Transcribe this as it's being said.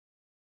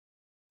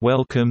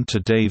Welcome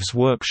to Dave's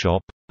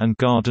Workshop and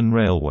Garden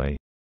Railway.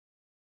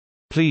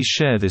 Please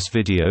share this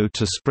video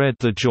to spread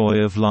the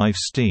joy of live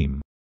steam.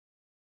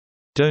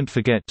 Don't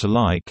forget to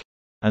like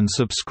and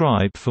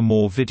subscribe for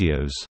more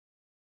videos.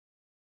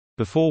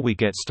 Before we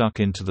get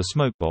stuck into the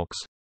Smokebox,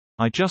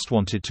 I just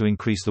wanted to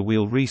increase the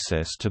wheel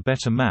recess to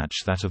better match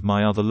that of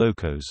my other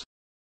locos.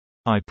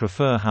 I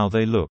prefer how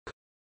they look.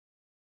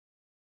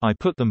 I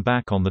put them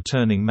back on the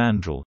turning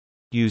mandrel,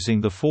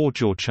 using the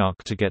 4-jaw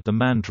chuck to get the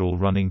mandrel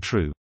running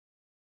true.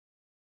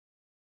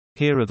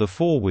 Here are the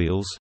 4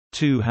 wheels,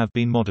 2 have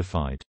been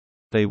modified.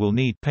 They will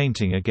need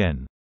painting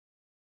again.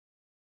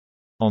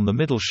 On the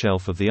middle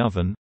shelf of the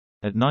oven,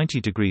 at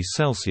 90 degrees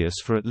Celsius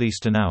for at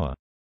least an hour.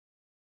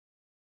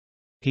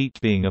 Heat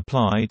being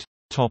applied,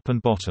 top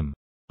and bottom.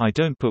 I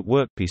don't put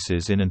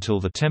workpieces in until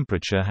the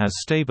temperature has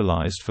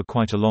stabilized for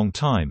quite a long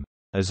time,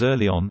 as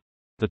early on,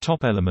 the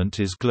top element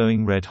is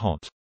glowing red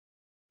hot.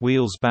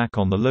 Wheels back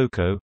on the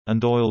loco,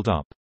 and oiled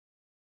up.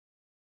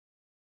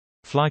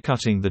 Fly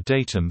cutting the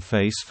datum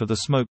face for the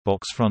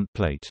Smokebox front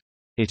plate.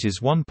 It is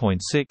 1.6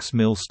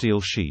 mm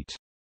steel sheet.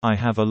 I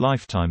have a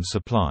lifetime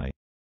supply.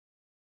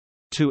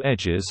 2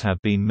 edges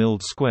have been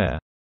milled square,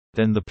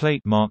 then the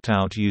plate marked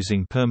out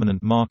using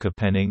permanent marker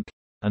pen ink,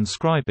 and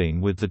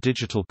scribing with the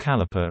digital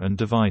caliper and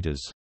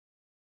dividers.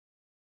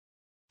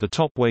 The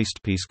top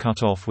waste piece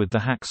cut off with the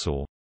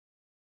hacksaw.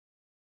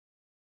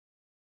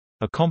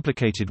 A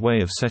complicated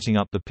way of setting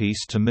up the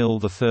piece to mill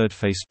the third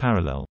face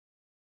parallel.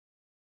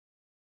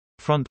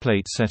 Front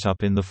plate set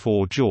up in the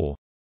 4-jaw,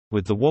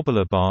 with the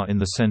wobbler bar in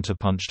the center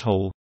punched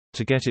hole,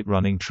 to get it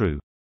running true.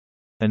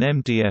 An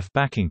MDF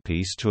backing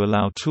piece to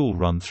allow tool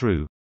run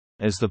through,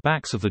 as the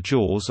backs of the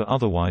jaws are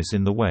otherwise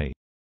in the way.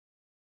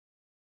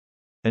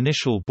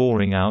 Initial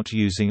boring out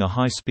using a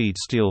high-speed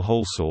steel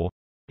hole saw.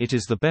 It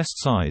is the best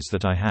size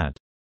that I had.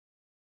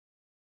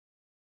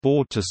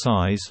 Bored to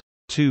size,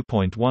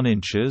 2.1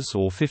 inches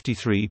or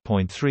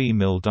 53.3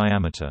 mm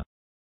diameter.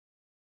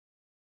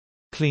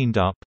 Cleaned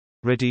up,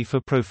 ready for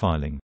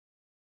profiling.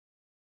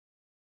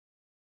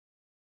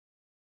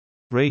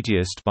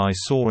 Radiused by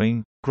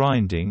sawing,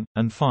 grinding,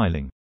 and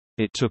filing.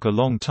 It took a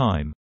long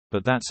time,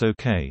 but that's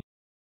okay.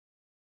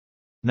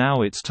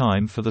 Now it's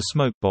time for the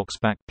Smokebox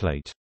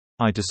backplate.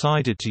 I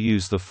decided to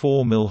use the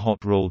 4 mm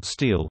hot rolled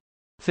steel,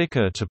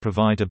 thicker to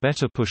provide a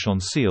better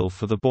push-on seal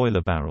for the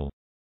boiler barrel.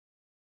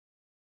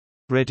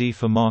 Ready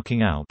for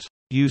marking out,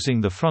 using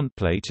the front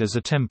plate as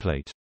a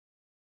template.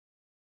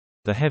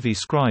 The heavy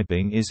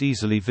scribing is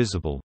easily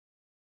visible.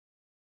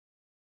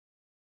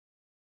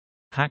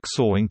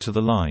 Hacksawing to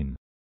the line.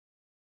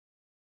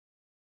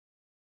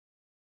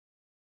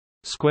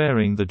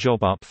 Squaring the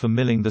job up for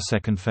milling the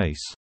second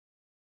face.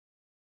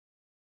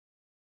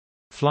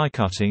 Fly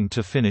cutting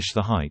to finish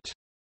the height.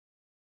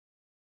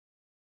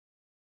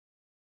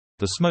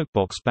 The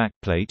Smokebox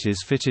backplate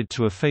is fitted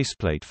to a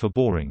faceplate for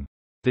boring.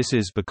 This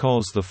is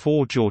because the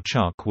 4-jaw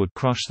chuck would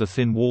crush the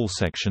thin wall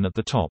section at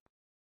the top.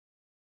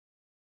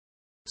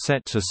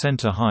 Set to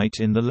center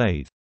height in the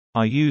lathe.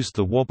 I used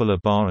the wobbler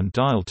bar and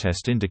dial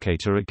test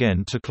indicator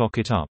again to clock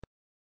it up.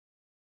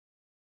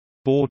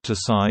 Bored to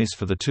size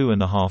for the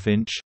 2.5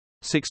 inch,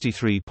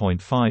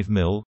 63.5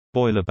 mm,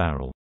 boiler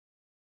barrel.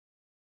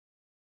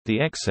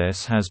 The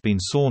excess has been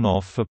sawn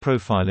off for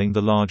profiling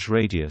the large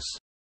radius.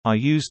 I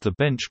used the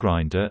bench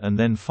grinder and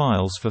then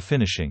files for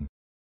finishing.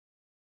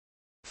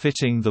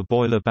 Fitting the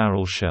boiler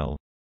barrel shell.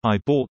 I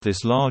bought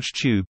this large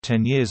tube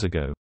 10 years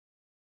ago.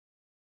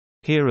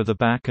 Here are the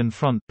back and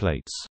front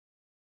plates.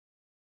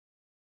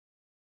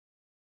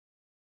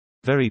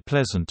 Very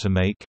pleasant to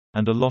make,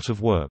 and a lot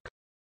of work.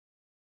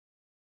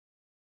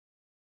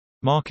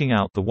 Marking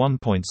out the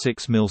 1.6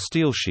 mm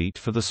steel sheet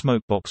for the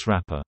Smokebox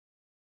wrapper.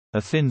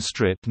 A thin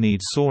strip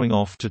needs sawing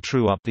off to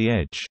true up the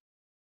edge.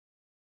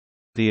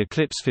 The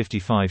Eclipse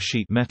 55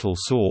 sheet metal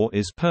saw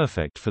is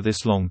perfect for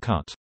this long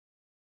cut.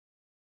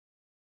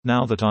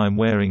 Now that I am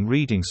wearing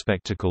reading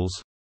spectacles,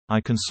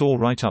 I can saw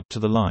right up to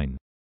the line.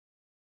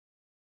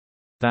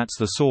 That's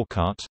the saw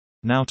cut.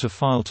 Now to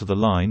file to the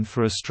line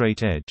for a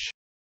straight edge.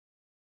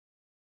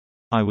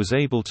 I was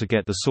able to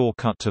get the saw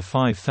cut to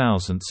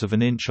 0.05 of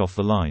an inch off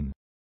the line.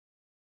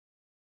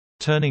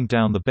 Turning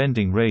down the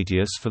bending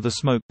radius for the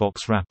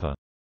Smokebox wrapper.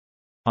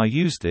 I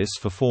used this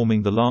for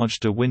forming the large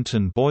De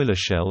Winton boiler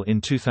shell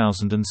in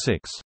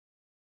 2006.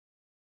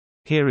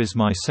 Here is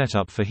my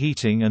setup for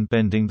heating and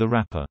bending the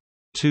wrapper.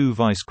 2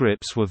 vice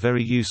grips were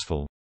very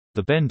useful.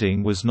 The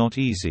bending was not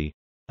easy,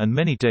 and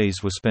many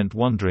days were spent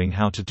wondering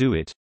how to do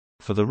it,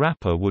 for the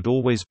wrapper would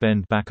always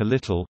bend back a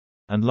little,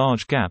 and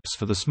large gaps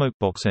for the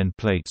Smokebox end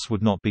plates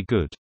would not be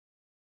good.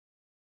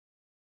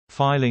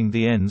 Filing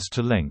the ends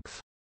to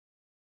length.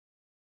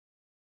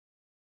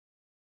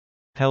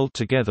 Held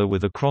together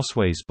with a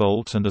crossways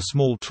bolt and a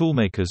small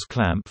toolmaker's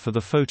clamp for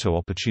the photo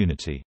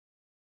opportunity.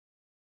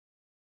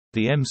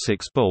 The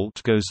M6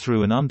 bolt goes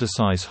through an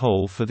undersize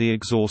hole for the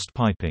exhaust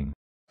piping.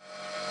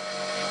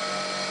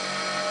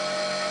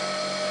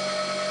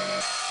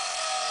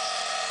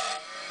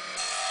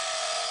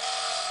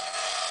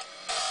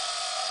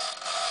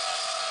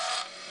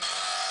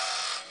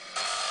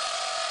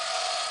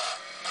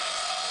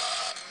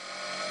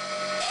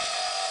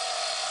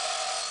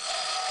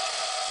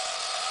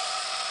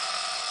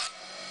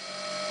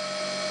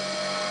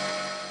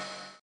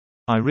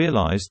 I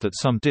realized that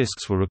some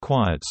discs were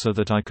required so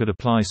that I could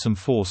apply some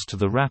force to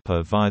the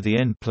wrapper via the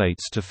end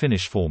plates to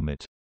finish form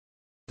it.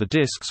 The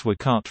discs were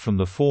cut from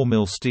the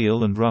 4mm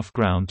steel and rough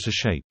ground to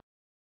shape.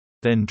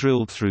 Then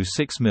drilled through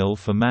 6mm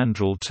for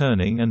mandrel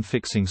turning and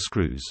fixing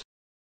screws.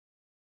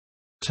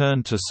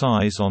 Turned to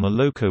size on a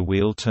loco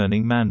wheel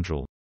turning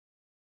mandrel.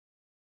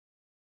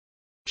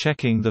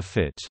 Checking the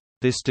fit.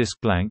 This disc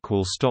blank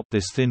will stop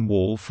this thin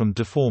wall from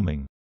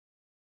deforming.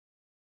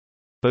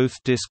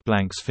 Both disc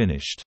blanks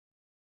finished.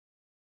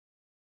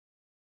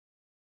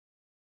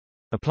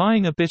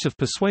 Applying a bit of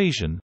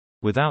persuasion,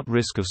 without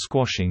risk of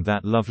squashing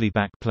that lovely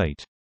back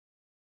plate.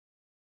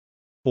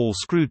 All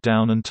screwed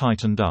down and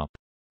tightened up.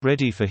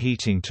 Ready for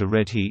heating to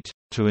red heat,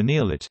 to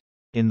anneal it,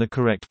 in the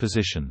correct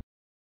position.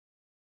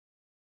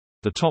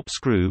 The top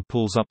screw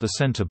pulls up the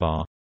center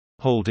bar,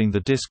 holding the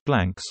disc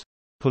blanks,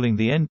 pulling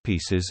the end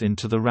pieces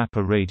into the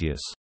wrapper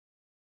radius.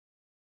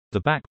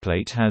 The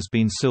backplate has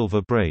been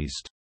silver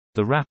brazed.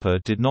 The wrapper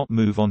did not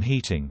move on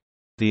heating.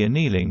 The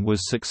annealing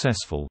was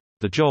successful.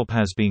 The job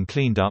has been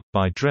cleaned up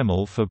by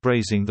Dremel for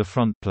brazing the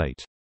front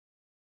plate.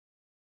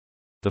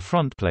 The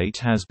front plate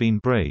has been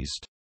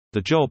brazed.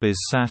 The job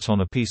is sat on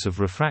a piece of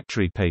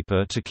refractory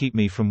paper to keep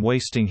me from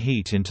wasting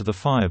heat into the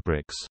fire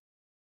bricks.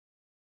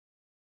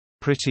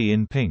 Pretty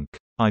in pink.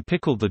 I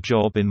pickled the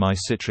job in my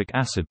citric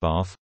acid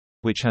bath,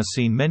 which has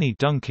seen many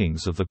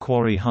dunkings of the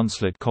quarry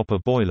Hunslet copper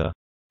boiler,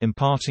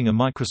 imparting a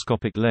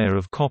microscopic layer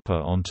of copper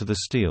onto the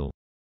steel.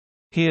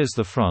 Here's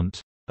the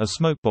front. A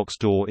smokebox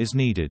door is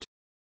needed.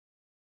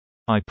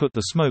 I put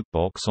the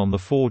smokebox on the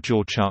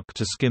 4-jaw chuck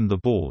to skim the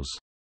bores.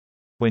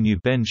 When you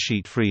bend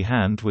sheet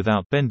freehand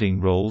without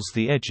bending rolls,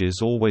 the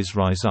edges always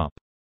rise up.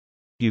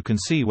 You can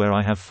see where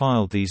I have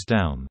filed these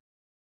down.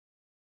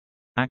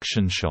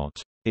 Action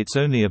shot. It's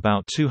only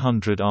about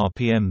 200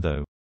 RPM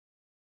though.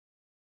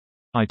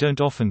 I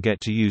don't often get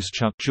to use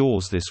chuck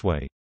jaws this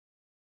way.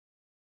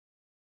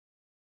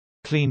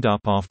 Cleaned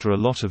up after a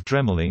lot of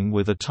dremeling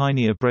with a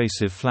tiny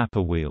abrasive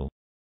flapper wheel.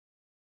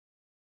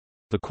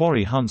 The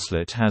quarry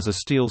Hunslet has a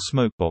steel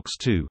smokebox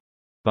too,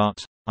 but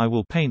I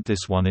will paint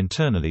this one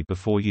internally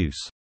before use.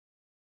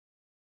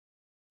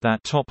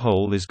 That top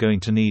hole is going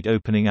to need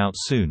opening out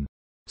soon,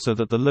 so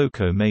that the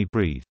loco may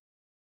breathe.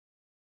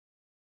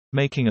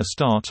 Making a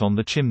start on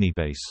the chimney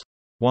base.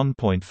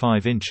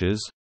 1.5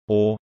 inches,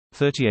 or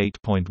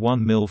 38.1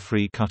 mm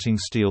free cutting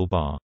steel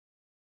bar.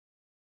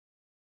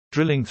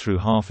 Drilling through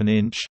half an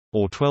inch,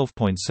 or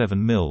 12.7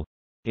 mm,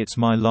 it's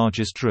my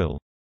largest drill.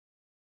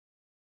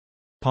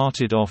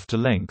 Parted off to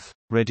length,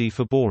 ready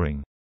for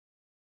boring.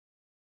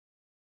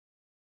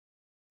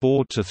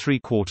 Bored to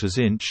 3/4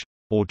 inch,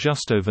 or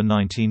just over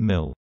 19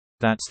 mm.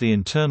 That's the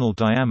internal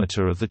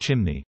diameter of the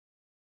chimney.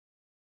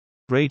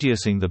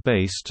 Radiusing the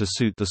base to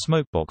suit the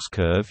smokebox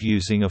curve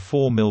using a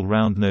 4 mm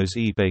round nose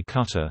eBay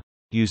cutter,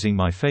 using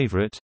my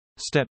favorite,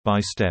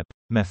 step-by-step,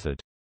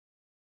 method.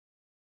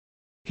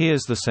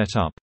 Here's the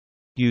setup.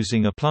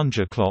 Using a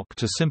plunger clock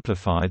to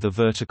simplify the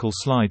vertical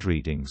slide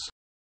readings.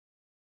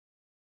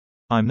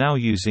 I'm now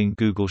using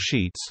Google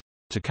Sheets,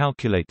 to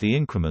calculate the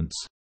increments,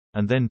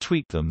 and then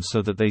tweak them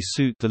so that they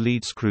suit the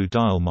lead screw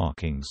dial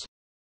markings.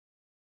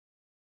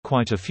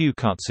 Quite a few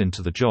cuts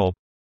into the job,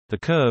 the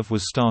curve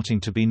was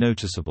starting to be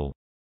noticeable.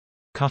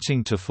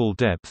 Cutting to full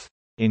depth,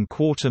 in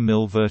 1/4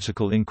 mm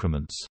vertical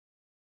increments.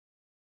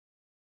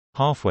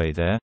 Halfway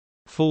there,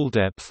 full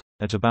depth,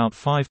 at about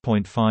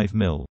 5.5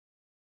 mm.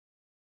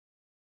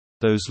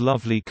 Those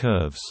lovely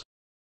curves.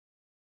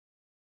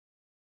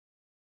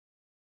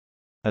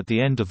 At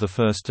the end of the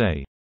first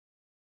day.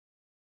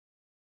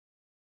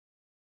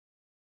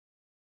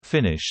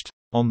 Finished,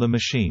 on the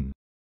machine.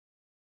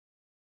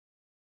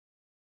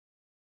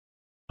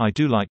 I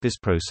do like this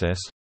process,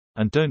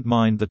 and don't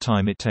mind the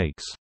time it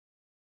takes.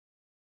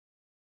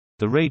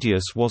 The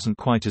radius wasn't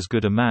quite as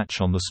good a match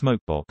on the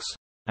smokebox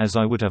as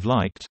I would have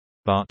liked,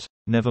 but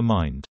never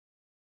mind.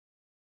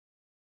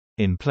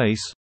 In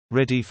place,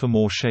 ready for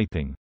more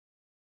shaping.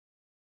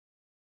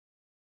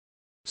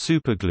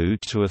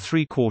 Superglued to a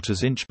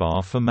 3/4 inch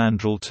bar for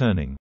mandrel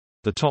turning.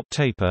 The top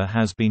taper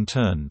has been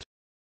turned.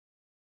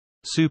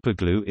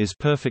 Superglue is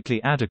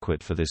perfectly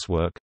adequate for this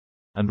work,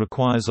 and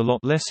requires a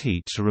lot less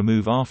heat to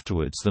remove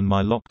afterwards than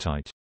my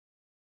Loctite.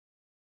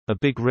 A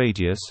big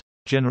radius,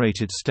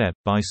 generated step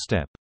by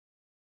step.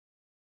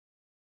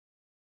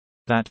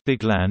 That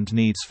big land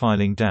needs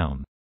filing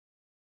down.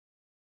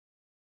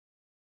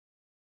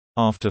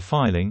 After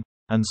filing,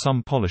 and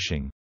some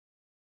polishing.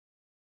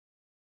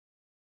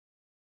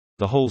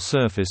 The whole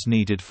surface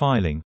needed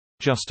filing,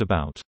 just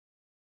about.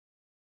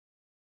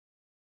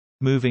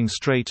 Moving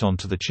straight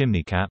onto the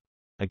chimney cap,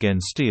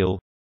 again steel,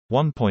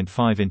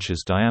 1.5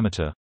 inches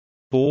diameter,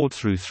 bored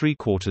through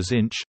 3/4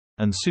 inch,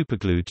 and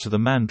superglued to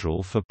the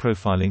mandrel for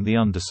profiling the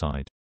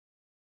underside.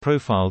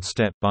 Profiled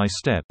step by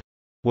step,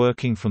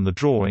 working from the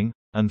drawing,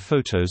 and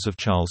photos of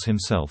Charles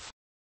himself.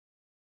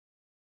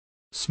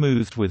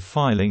 Smoothed with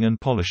filing and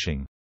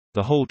polishing.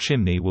 The whole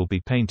chimney will be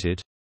painted.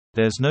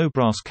 There's no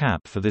brass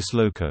cap for this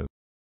loco.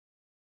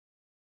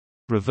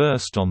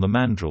 Reversed on the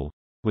mandrel,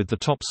 with the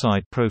top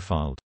side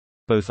profiled.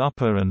 Both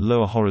upper and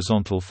lower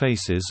horizontal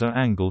faces are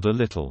angled a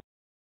little.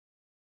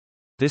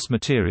 This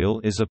material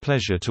is a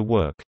pleasure to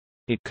work.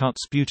 It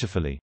cuts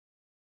beautifully.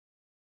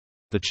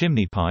 The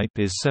chimney pipe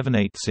is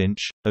 7/8 inch,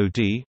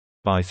 OD,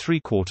 by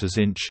 3/4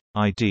 inch,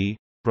 ID,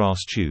 brass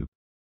tube.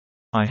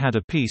 I had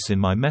a piece in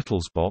my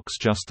metals box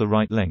just the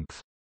right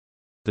length.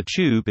 The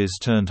tube is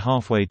turned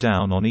halfway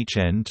down on each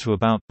end to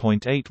about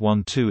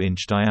 0.812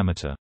 inch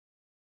diameter.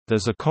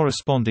 There's a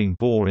corresponding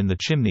bore in the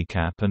chimney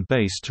cap and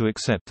base to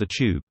accept the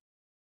tube.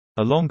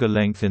 A longer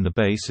length in the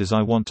base is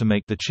I want to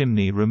make the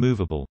chimney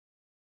removable.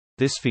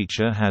 This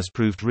feature has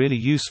proved really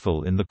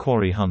useful in the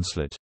quarry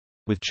Hunslet,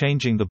 with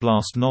changing the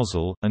blast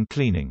nozzle, and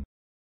cleaning.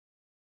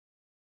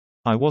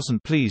 I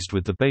wasn't pleased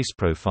with the base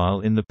profile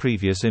in the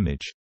previous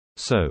image.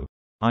 So,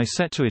 I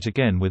set to it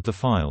again with the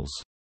files.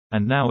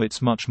 And now it's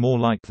much more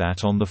like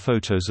that on the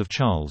photos of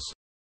Charles.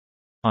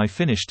 I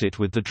finished it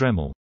with the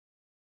Dremel.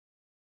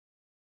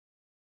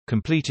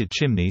 Completed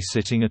chimney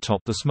sitting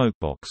atop the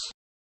smokebox.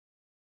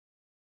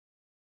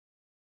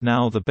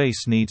 Now the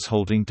base needs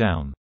holding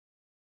down.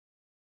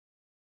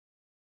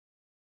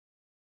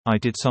 I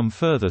did some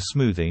further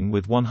smoothing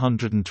with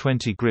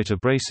 120 grit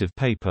abrasive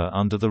paper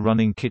under the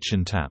running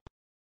kitchen tap.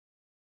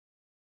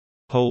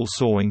 Hole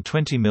sawing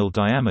 20 mm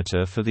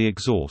diameter for the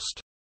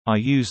exhaust. I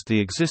used the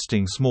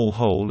existing small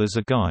hole as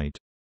a guide.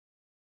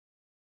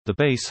 The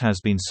base has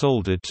been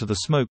soldered to the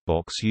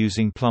smokebox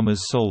using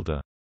plumber's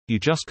solder. You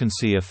just can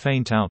see a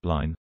faint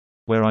outline,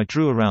 where I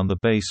drew around the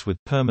base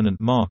with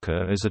permanent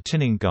marker as a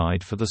tinning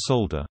guide for the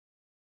solder.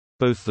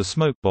 Both the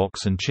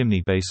smokebox and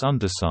chimney base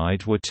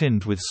underside were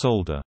tinned with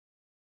solder.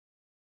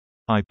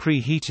 I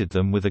preheated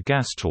them with a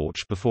gas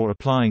torch before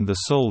applying the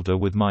solder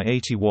with my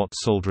 80-watt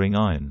soldering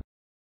iron.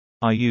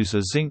 I use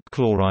a zinc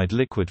chloride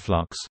liquid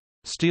flux.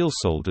 Steel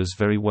solders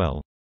very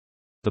well.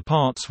 The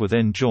parts were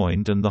then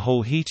joined and the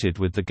hole heated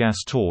with the gas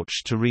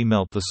torch to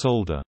remelt the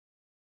solder.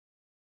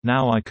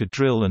 Now I could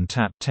drill and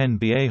tap 10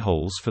 BA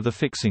holes for the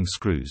fixing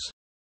screws.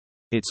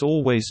 It's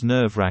always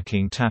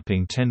nerve-wracking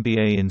tapping 10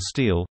 BA in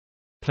steel.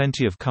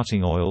 Plenty of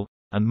cutting oil,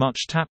 and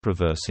much tap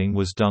reversing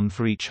was done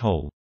for each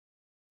hole.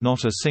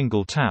 Not a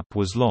single tap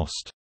was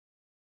lost.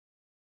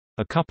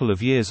 A couple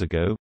of years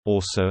ago,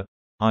 also,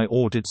 I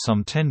ordered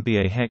some 10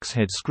 BA hex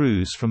head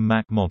screws from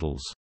Mac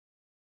models.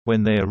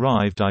 When they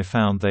arrived I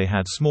found they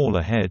had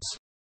smaller heads.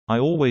 I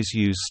always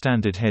use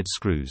standard head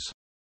screws.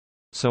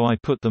 So I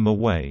put them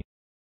away.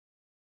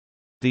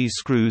 These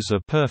screws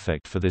are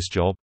perfect for this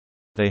job.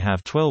 They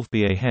have 12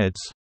 BA heads,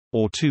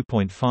 or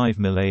 2.5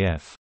 mm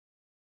AF.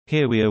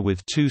 Here we are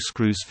with 2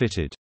 screws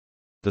fitted.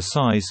 The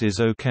size is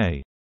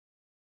okay.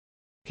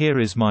 Here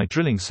is my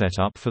drilling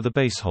setup for the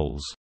base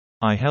holes.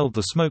 I held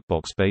the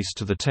smokebox base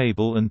to the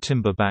table and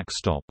timber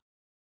backstop.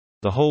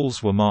 The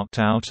holes were marked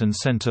out and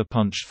center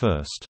punched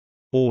first.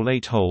 All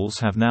 8 holes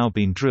have now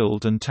been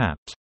drilled and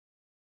tapped.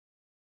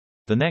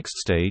 The next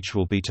stage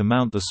will be to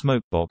mount the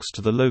smokebox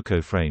to the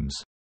loco frames,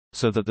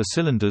 so that the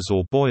cylinders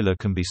or boiler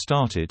can be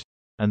started,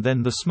 and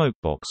then the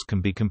smokebox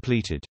can be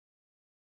completed.